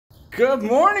Good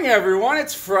morning, everyone.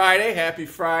 It's Friday. Happy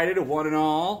Friday to one and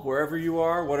all. Wherever you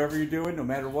are, whatever you're doing, no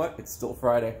matter what, it's still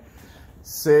Friday.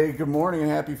 Say good morning and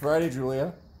happy Friday,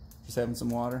 Julia. Just having some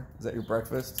water. Is that your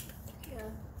breakfast?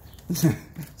 Yeah.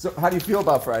 So, how do you feel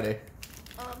about Friday?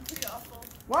 Pretty awful.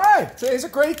 Why? Today's a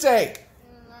great day.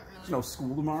 Not really. There's no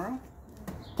school tomorrow.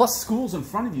 Plus, school's in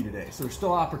front of you today, so there's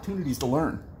still opportunities to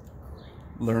learn.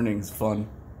 Learning's fun.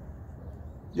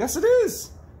 Yes, it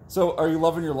is. So, are you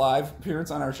loving your live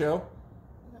appearance on our show?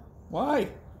 No. Why?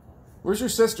 Where's your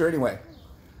sister anyway?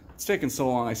 It's taking so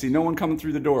long. I see no one coming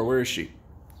through the door. Where is she?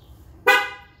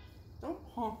 Don't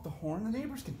honk the horn. The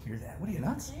neighbors can hear that. What are you,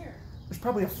 nuts? There. There's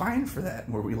probably a fine for that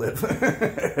where we live.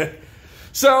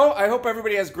 So, I hope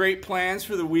everybody has great plans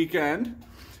for the weekend.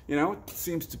 You know, it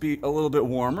seems to be a little bit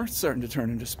warmer. It's starting to turn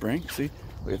into spring. See?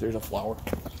 Look, there's a flower.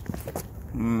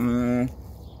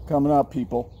 Coming up,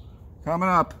 people. Coming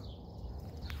up.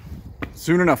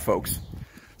 Soon enough, folks.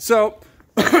 So,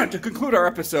 to conclude our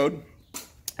episode,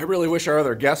 I really wish our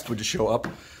other guest would just show up,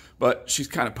 but she's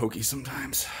kind of pokey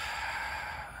sometimes.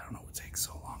 I don't know what takes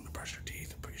so long to brush your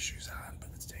teeth and put your shoes on, but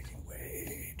it's taking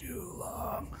way too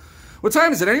long. What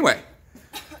time is it anyway?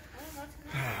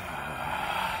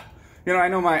 You know, I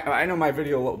know my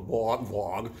video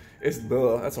vlog is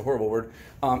that's a horrible word.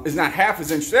 Is not half as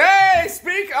interesting. Hey,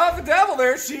 speak of the devil,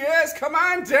 there she is. Come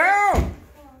on down.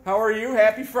 How are you?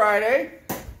 Happy Friday.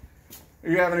 Are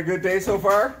you having a good day so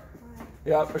far?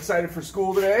 Yeah, excited for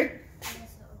school today?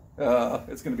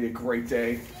 It's going to be a great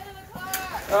day.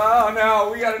 Oh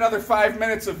no, we got another 5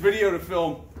 minutes of video to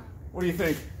film. What do you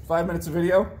think? 5 minutes of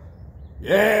video?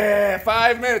 Yeah,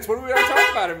 5 minutes. What are we going to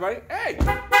talk about, everybody? Hey,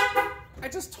 I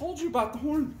just told you about the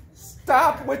horn.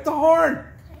 Stop with the horn.